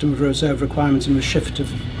system of reserve requirements and the shift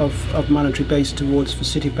of monetary base towards the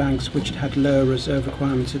city banks, which had lower reserve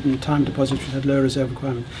requirements, and time deposits which had lower reserve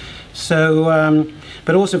requirements. So,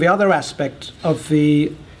 but also the other aspect of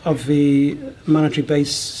the monetary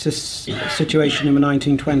base situation in the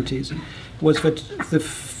 1920s was that the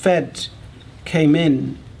Fed came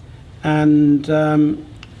in and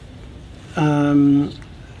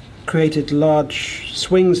created large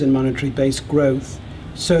swings in monetary base growth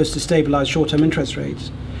so as to stabilize short-term interest rates.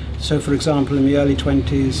 So, for example, in the early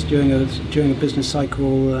 20s, during a business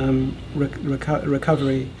cycle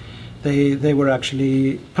recovery, they were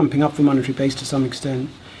actually pumping up the monetary base to some extent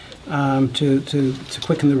to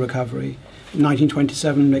quicken the recovery.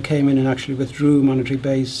 1927 they came in and actually withdrew monetary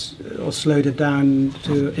base or slowed it down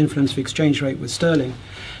to influence the exchange rate with sterling.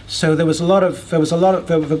 So it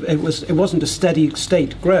wasn't a steady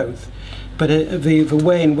state growth, but the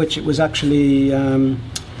way in which it was actually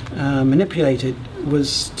manipulated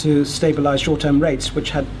was to stabilize short-term rates, which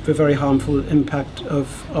had the very harmful impact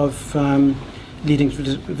of leading to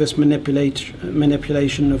this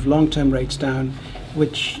manipulation of long-term rates down,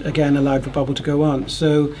 which again allowed the bubble to go on.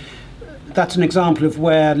 So that's an example of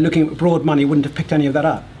where looking at broad money wouldn't have picked any of that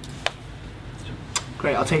up.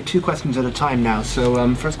 Great, I'll take 2 questions at a time now.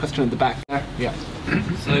 So first question at the back there. Yeah.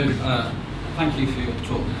 So thank you for your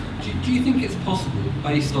talk. Do you think it's possible,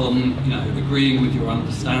 based on agreeing with your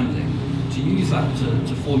understanding, to use that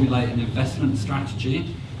to formulate an investment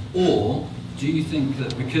strategy, or do you think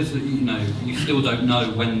that because you still don't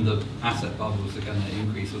know when the asset bubbles are going to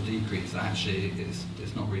increase or decrease, actually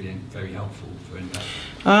it's not really very helpful for investors?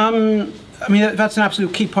 I mean, that's an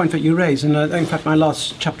absolute key point that you raise, and in fact my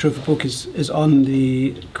last chapter of the book is on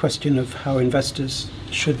the question of how investors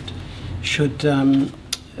should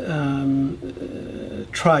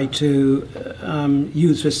try to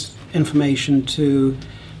use this information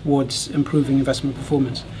towards improving investment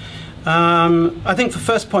performance. I think the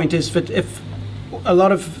first point is that if a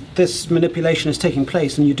lot of this manipulation is taking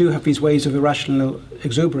place, and you do have these waves of irrational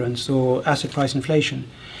exuberance or asset price inflation,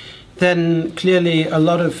 then clearly a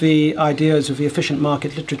lot of the ideas of the efficient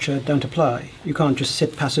market literature don't apply. You can't just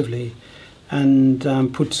sit passively and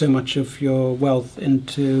put so much of your wealth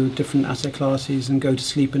into different asset classes and go to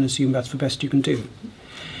sleep and assume that's the best you can do.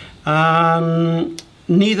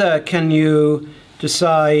 Neither can you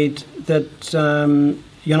decide that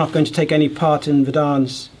you're not going to take any part in the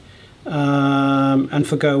dance and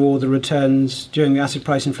forgo all the returns during the asset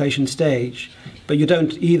price inflation stage, but you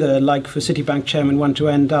don't either, like the Citibank chairman, want to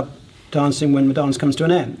end up dancing when the dance comes to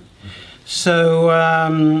an end. So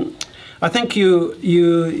I think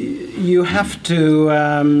you have to,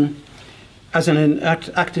 as an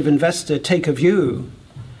active investor, take a view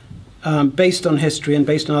based on history and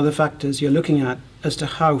based on other factors you're looking at as to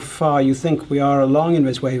how far you think we are along in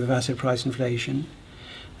this wave of asset price inflation,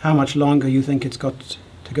 how much longer you think it's got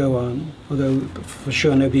to go on, although for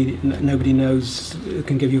sure nobody knows,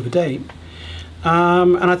 can give you the date.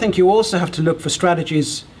 And I think you also have to look for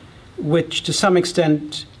strategies which to some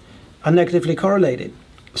extent are negatively correlated.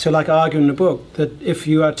 So like I argue in the book, that if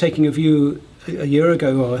you are taking a view a year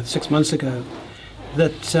ago or 6 months ago,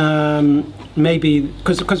 that maybe,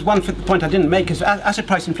 because one point I didn't make is asset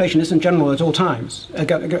price inflation isn't general at all times.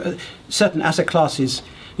 Certain asset classes,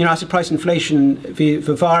 asset price inflation, the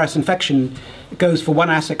virus infection goes for one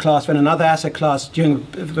asset class, then another asset class,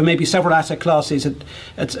 there may be several asset classes at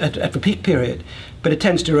the peak period, but it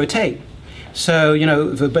tends to rotate. So,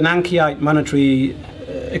 the Bernankeite monetary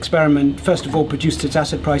experiment, first of all, produced its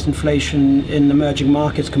asset price inflation in emerging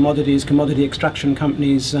markets, commodity extraction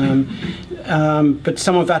companies, but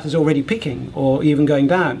some of that is already peaking or even going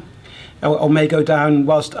down, or may go down,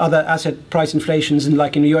 whilst other asset price inflations,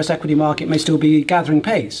 like in the US equity market, may still be gathering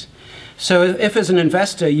pace. So if as an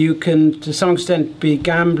investor you can to some extent be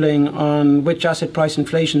gambling on which asset price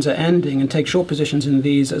inflations are ending and take short positions in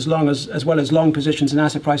these as well as long positions in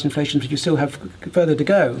asset price inflations, but you still have further to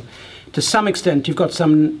go, to some extent you've got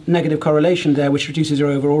some negative correlation there which reduces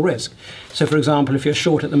your overall risk. So for example, if you're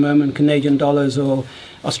short at the moment Canadian dollars or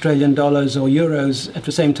Australian dollars or euros at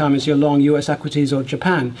the same time as you're long US equities or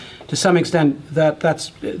Japan, to some extent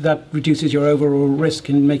that reduces your overall risk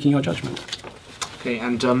in making your judgment. Okay,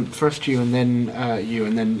 and first you, and then you,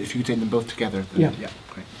 and then if you could take them both together. Then, yeah,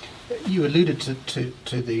 great. You alluded to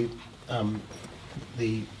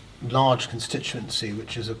the large constituency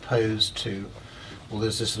which is opposed to, well,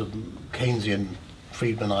 there's this sort of Keynesian,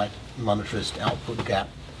 Friedmanite, monetarist output gap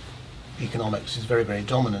economics is very, very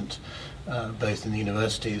dominant, both in the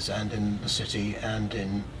universities and in the city and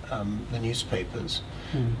in the newspapers.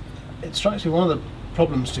 It strikes me one of the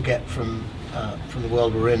problems to get from the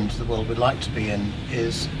world we're in to the world we'd like to be in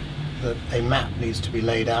is that a map needs to be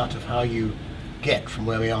laid out of how you get from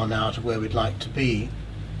where we are now to where we'd like to be,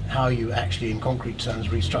 how you actually in concrete terms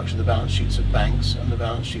restructure the balance sheets of banks and the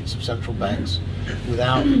balance sheets of central banks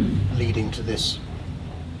without leading to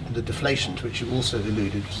the deflation to which you also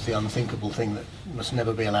alluded, which is the unthinkable thing that must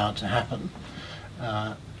never be allowed to happen.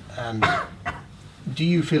 And do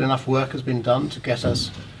you feel enough work has been done to get us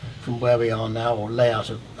from where we are now, or lay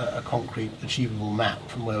out a concrete, achievable map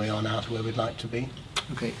from where we are now to where we'd like to be?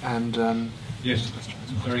 Okay, and yes,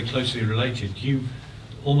 very closely related. You,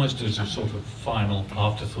 almost as a sort of final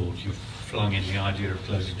afterthought, you've flung in the idea of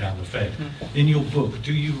closing down the Fed. In your book,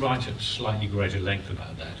 do you write at slightly greater length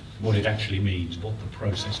about that, what it actually means, what the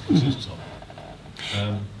process consists of?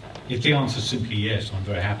 If the answer is simply yes, I'm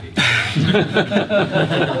very happy.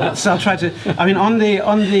 So I'll try to. I mean, on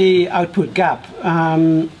the output gap.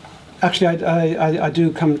 Actually, I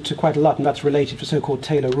do come to quite a lot, and that's related to so-called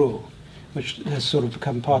Taylor rule, which has sort of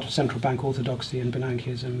become part of central bank orthodoxy and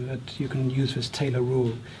Bernankeism, that you can use this Taylor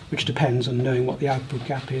rule, which depends on knowing what the output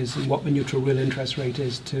gap is and what the neutral real interest rate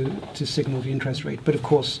is to signal the interest rate. But of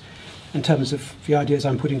course, in terms of the ideas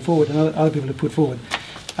I'm putting forward and other people have put forward,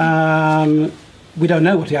 we don't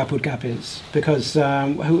know what the output gap is, because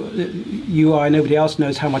you or nobody else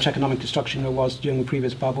knows how much economic destruction there was during the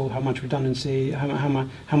previous bubble, how much redundancy,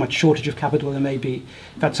 how much shortage of capital there may be.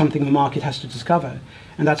 That's something the market has to discover.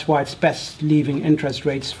 And that's why it's best leaving interest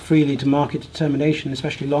rates freely to market determination,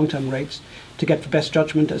 especially long-term rates, to get the best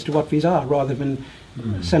judgment as to what these are, rather than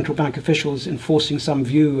central bank officials enforcing some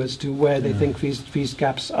view as to where they think these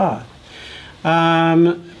gaps are.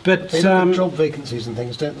 But they look at job vacancies and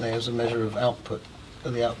things, don't they, as a measure of output,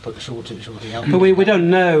 the output shortage or the output. But we don't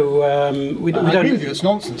know. I agree with you, it's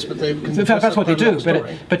nonsense, but they. That's what they do.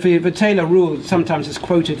 But the Taylor rule sometimes is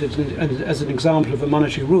quoted as an example of a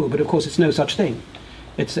monetary rule, but of course it's no such thing.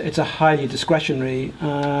 It's a highly discretionary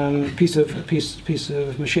piece of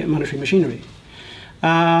monetary machinery.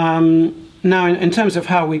 Now, in terms of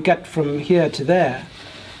how we get from here to there.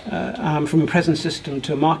 From a present system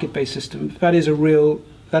to a market-based system, that is a real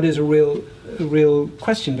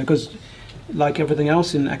question, because, like everything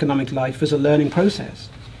else in economic life, there's a learning process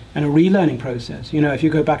and a relearning process. You know, if you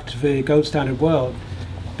go back to the gold standard world,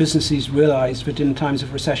 businesses realized that in times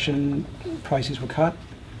of recession, prices were cut.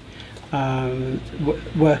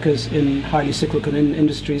 Workers in highly cyclical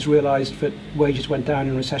industries realized that wages went down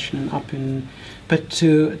in recession and up in. But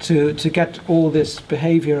to get all this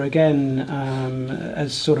behaviour again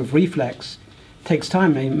as sort of reflex takes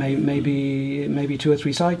time, maybe 2 or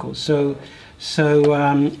 3 cycles. So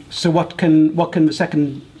what can the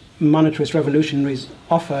second monetarist revolutionaries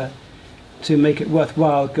offer to make it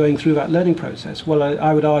worthwhile going through that learning process? Well,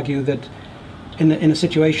 I would argue that in a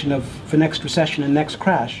situation of the next recession and next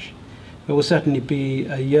crash, there will certainly be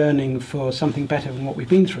a yearning for something better than what we've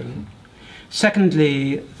been through.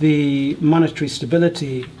 Secondly, the monetary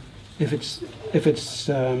stability, if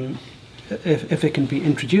it can be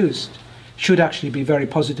introduced, should actually be very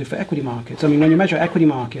positive for equity markets. I mean, when you measure equity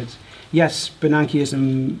markets, yes,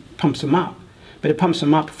 Bernankeism pumps them up, but it pumps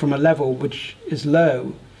them up from a level which is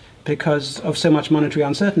low because of so much monetary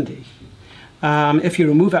uncertainty. If you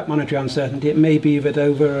remove that monetary uncertainty, it may be that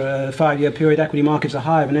over a 5-year period, equity markets are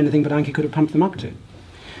higher than anything Bernanke could have pumped them up to.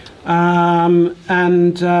 I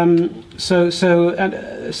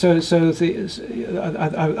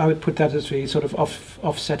would put that as the sort of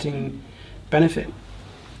offsetting benefit.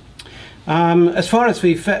 As far as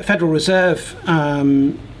the Federal Reserve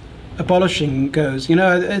abolishing goes, you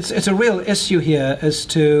know, it's a real issue here as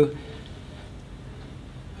to,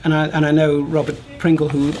 and I know Robert Pringle,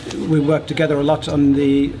 who we worked together a lot on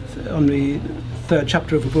the third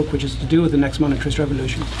chapter of a book, which is to do with the next monetarist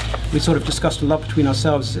revolution. We sort of discussed a lot between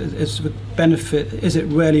ourselves. Is it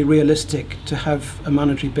really realistic to have a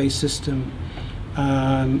monetary-based system,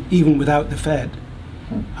 even without the Fed,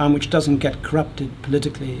 which doesn't get corrupted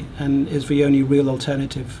politically, and is the only real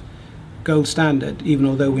alternative gold standard, even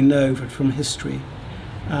although we know that from history,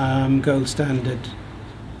 gold standard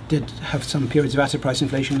did have some periods of asset price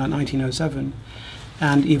inflation like 1907,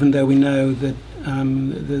 and even though we know that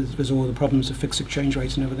there's all the problems of fixed exchange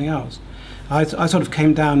rates and everything else, I sort of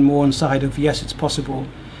came down more on the side of yes, it's possible,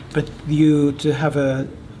 but to have a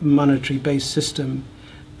monetary-based system,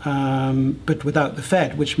 but without the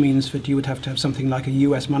Fed, which means that you would have to have something like a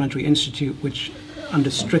US Monetary Institute, which under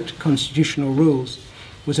strict constitutional rules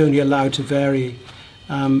was only allowed to vary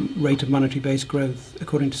rate of monetary-based growth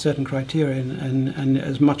according to certain criteria, and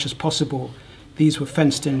as much as possible these were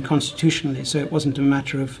fenced in constitutionally, so it wasn't a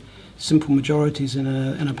matter of simple majorities in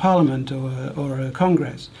a parliament or a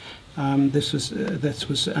congress. This was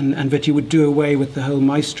and that you would do away with the whole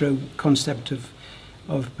maestro concept of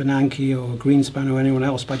Bernanke or Greenspan or anyone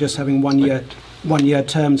else by just having one year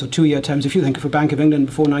terms or 2-year terms. If you think of a Bank of England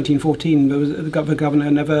before 1914, the governor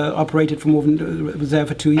never operated for more than was there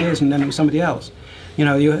for 2 years, and then it was somebody else. You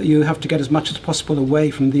know, you have to get as much as possible away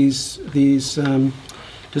from these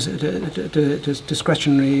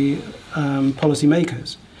discretionary policy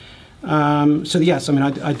makers. So yes, I mean,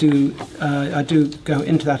 I do go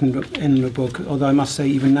into that in the book. Although I must say,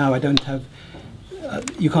 even now, I don't have.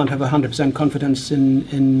 You can't have 100% confidence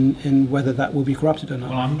in whether that will be corrupted or not.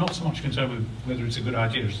 Well, I'm not so much concerned with whether it's a good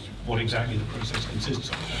idea as what exactly the process consists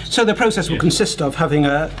of. So the process will consist of having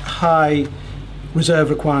a high reserve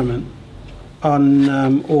requirement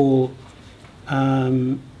on all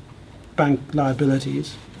bank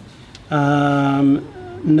liabilities,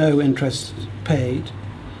 no interest paid,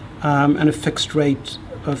 and a fixed rate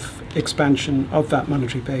of expansion of that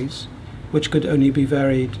monetary base, which could only be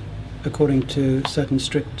varied according to certain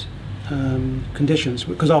strict conditions.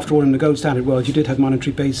 Because after all, in the gold standard world, you did have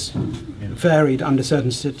monetary base varied under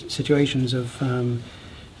certain situations of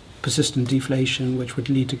persistent deflation, which would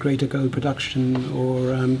lead to greater gold production,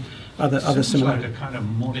 or other similar. Like a kind of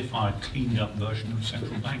modified, cleaned up version of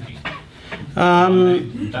central banking.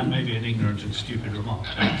 That may be an ignorant and stupid remark.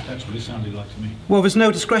 That's what it sounded like to me. Well, there's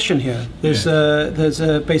no discretion here. There's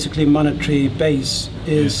basically monetary base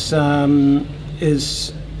is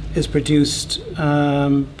produced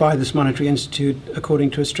by this monetary institute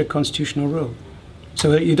according to a strict constitutional rule.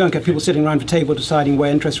 So you don't get people sitting around the table deciding where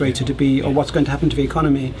interest rates are to be, or what's going to happen to the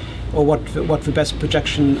economy, or what the best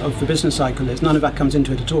projection of the business cycle is. None of that comes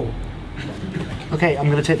into it at all. Okay, I'm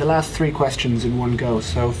going to take the last 3 questions in one go.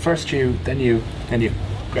 So first you, then you, then you.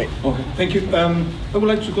 Great. Okay, thank you. I would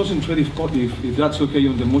like to concentrate, if that's okay,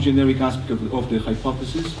 on the more generic aspect of the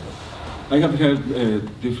hypothesis. I have heard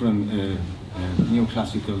different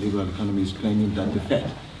neoclassical liberal economists claiming that the Fed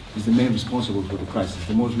is the main responsible for the crisis,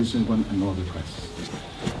 the most recent one and other crises.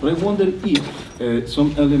 But I wonder if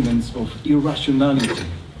some elements of irrationality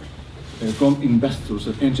from investors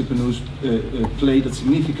and entrepreneurs played a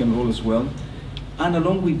significant role as well, and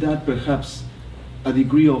along with that, perhaps a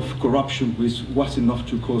degree of corruption which was enough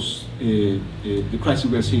to cause the crisis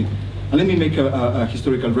we are seeing. And let me make a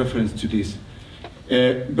historical reference to this.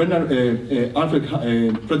 Friedrich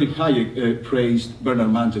Hayek praised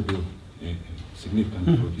Bernard Mandeville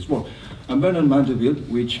significantly for his work. And Bernard Mandeville,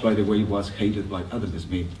 which by the way was hated by Adam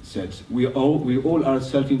Smith, said, we all are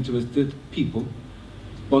self-interested people,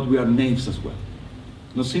 but we are knaves as well.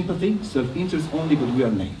 No sympathy, self-interest only, but we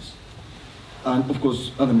are knaves. And of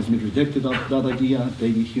course, Adam Smith rejected that idea,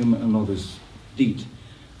 David Hume and others did.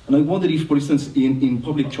 And I wonder if, for instance, in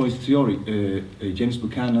public choice theory, James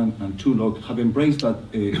Buchanan and Tulloch have embraced that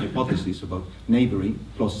hypothesis about knavery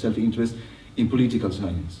plus self-interest in political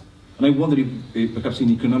science. And I wonder if perhaps in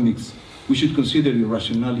economics, we should consider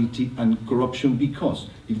irrationality and corruption, because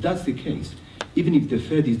if that's the case, even if the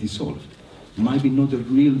Fed is dissolved, it might be not a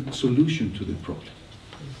real solution to the problem.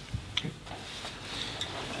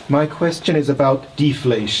 My question is about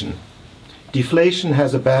deflation. Deflation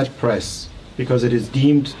has a bad press because it is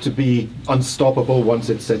deemed to be unstoppable once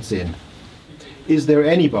it sets in. Is there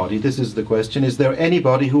anybody, this is the question, is there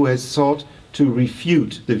anybody who has sought to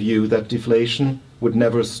refute the view that deflation would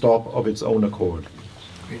never stop of its own accord?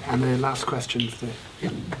 And the last question.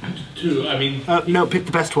 Two, I mean... no, pick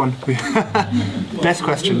the best one. Best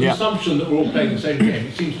question, the yeah. assumption that we're all playing the same game,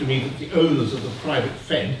 it seems to me that the owners of the private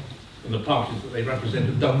Fed and the parties that they represent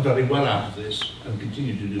have done very well out of this and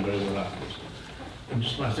continue to do very well out of this. And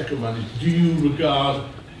just my second one is, do you regard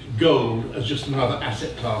gold as just another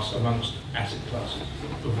asset class amongst asset classes,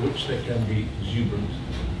 of which there can be exuberant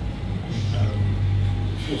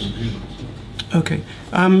false exuberance? Okay.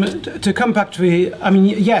 To come back to the, I mean,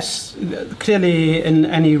 yes, clearly in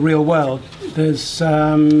any real world, there's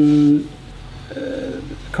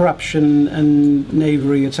corruption and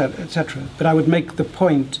knavery, etc., etc. But I would make the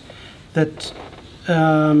point that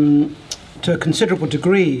to a considerable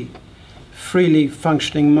degree, freely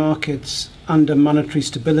functioning markets under monetary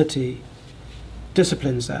stability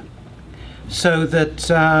disciplines that. So that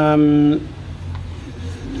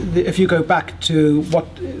if you go back to what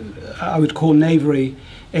I would call knavery,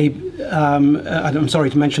 I'm sorry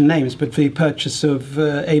to mention names, but the purchase of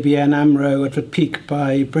ABN AMRO at the peak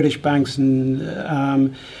by British banks and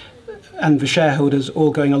the shareholders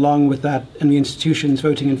all going along with that, and the institutions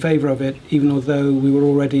voting in favour of it, even although we were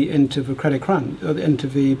already into the credit crunch, into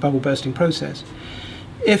the bubble bursting process.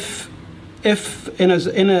 If in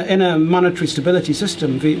a monetary stability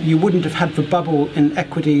system, you wouldn't have had the bubble in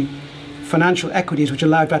equity, financial equities, which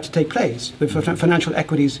allowed that to take place. The financial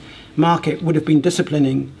equities market would have been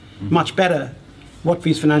disciplining much better what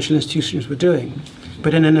these financial institutions were doing.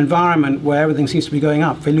 But in an environment where everything seems to be going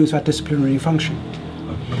up, they lose that disciplinary function.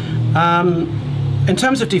 In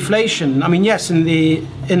terms of deflation, I mean, yes, in the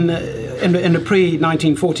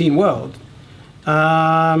pre-1914 world,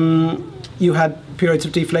 you had periods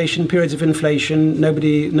of deflation, periods of inflation.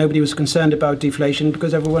 Nobody was concerned about deflation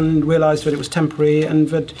because everyone realized that it was temporary and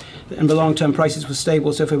that in the long term prices were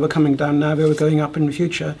stable. So if they were coming down now, they were going up in the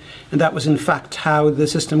future. And that was in fact how the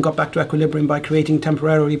system got back to equilibrium, by creating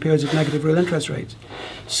temporarily periods of negative real interest rates.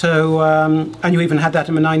 So, and you even had that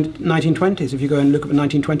in the 1920s. If you go and look at the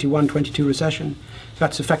 1921-22 recession,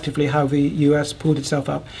 that's effectively how the US pulled itself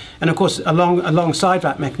up. And of course, alongside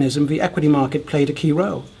that mechanism, the equity market played a key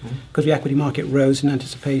role, because the equity market rose in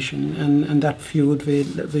anticipation, and that fueled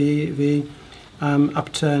the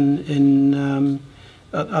upturn in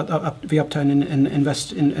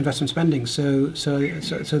investment spending. So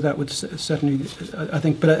that would certainly, I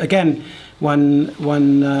think. But again,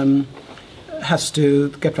 one has to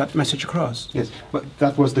get that message across. Yes, but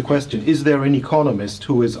that was the question. Is there an economist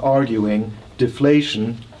who is arguing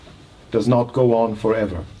deflation does not go on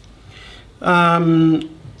forever?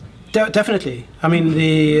 Definitely. I mean,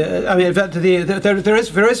 there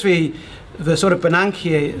is the sort of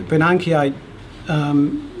Bernankeite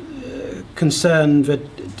concern that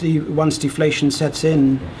once deflation sets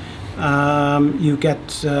in, you get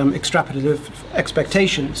extrapolative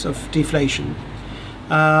expectations of deflation.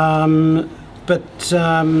 And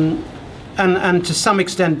to some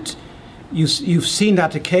extent, you've seen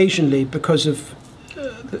that occasionally because of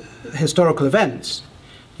historical events.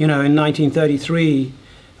 You know, in 1933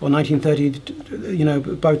 or 1930, you know,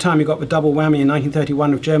 by the time you got the double whammy in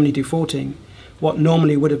 1931 of Germany defaulting, what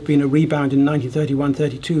normally would have been a rebound in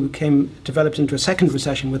 1931-32 developed into a second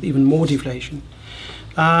recession with even more deflation.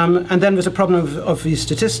 And then there's a problem of these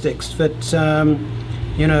statistics that,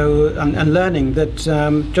 you know, and learning that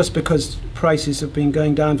just because prices have been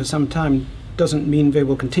going down for some time doesn't mean they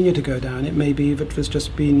will continue to go down. It may be that there's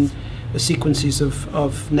just been a sequences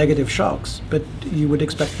of negative shocks, but you would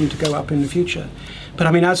expect them to go up in the future. But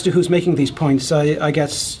I mean, as to who's making these points, I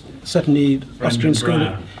guess certainly Austrian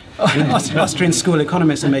school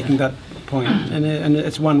economists are making that point, and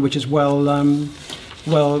it's one which is well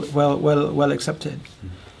accepted.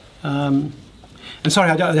 And sorry,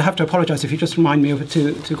 I have to apologise if you just remind me of the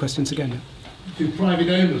two questions again. The private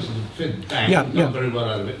owners of the bank have done very well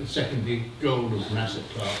out of it, and secondly, gold as an asset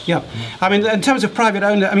class. Yeah, I mean, in terms of private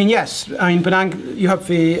owner, I mean, yes, I mean, you have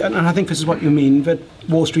and I think this is what you mean, that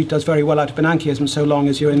Wall Street does very well out of Bernankeism so long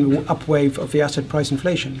as you're in the upwave of the asset price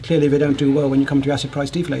inflation. Clearly, they don't do well when you come to asset price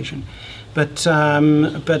deflation. But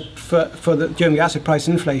during the asset price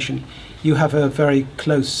inflation, you have a very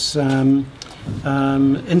close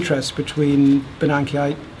interest between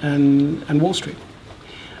Bernanke and Wall Street.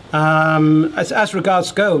 As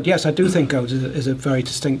regards gold, yes, I do think gold is a very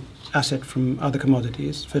distinct asset from other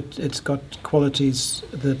commodities. That it's got qualities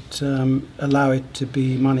that allow it to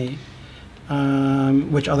be money,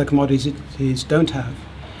 which other commodities don't have,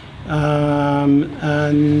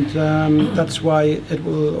 and that's why it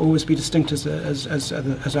will always be distinct as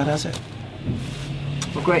that asset.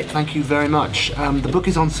 Well, great, thank you very much. The book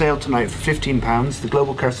is on sale tonight for £15, The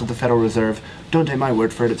Global Curse of the Federal Reserve. Don't take my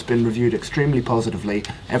word for it, it's been reviewed extremely positively.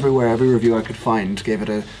 Every review I could find gave it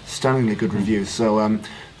a stunningly good review, so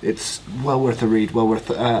it's well worth a read, well worth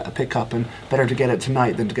a pick up, and better to get it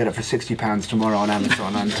tonight than to get it for £60 tomorrow on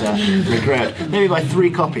Amazon and regret. Maybe buy 3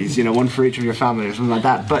 copies, you know, one for each of your family or something like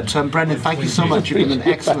that. But Brendan, thank you so much, you've been an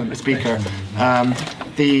excellent speaker.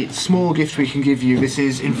 The small gift we can give you, this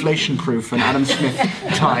is inflation-proof, an Adam Smith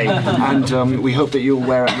tie, and we hope that you'll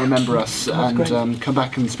wear it and remember us, and come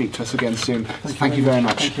back and speak to us again soon. So thank you very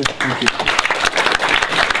much. Thank you.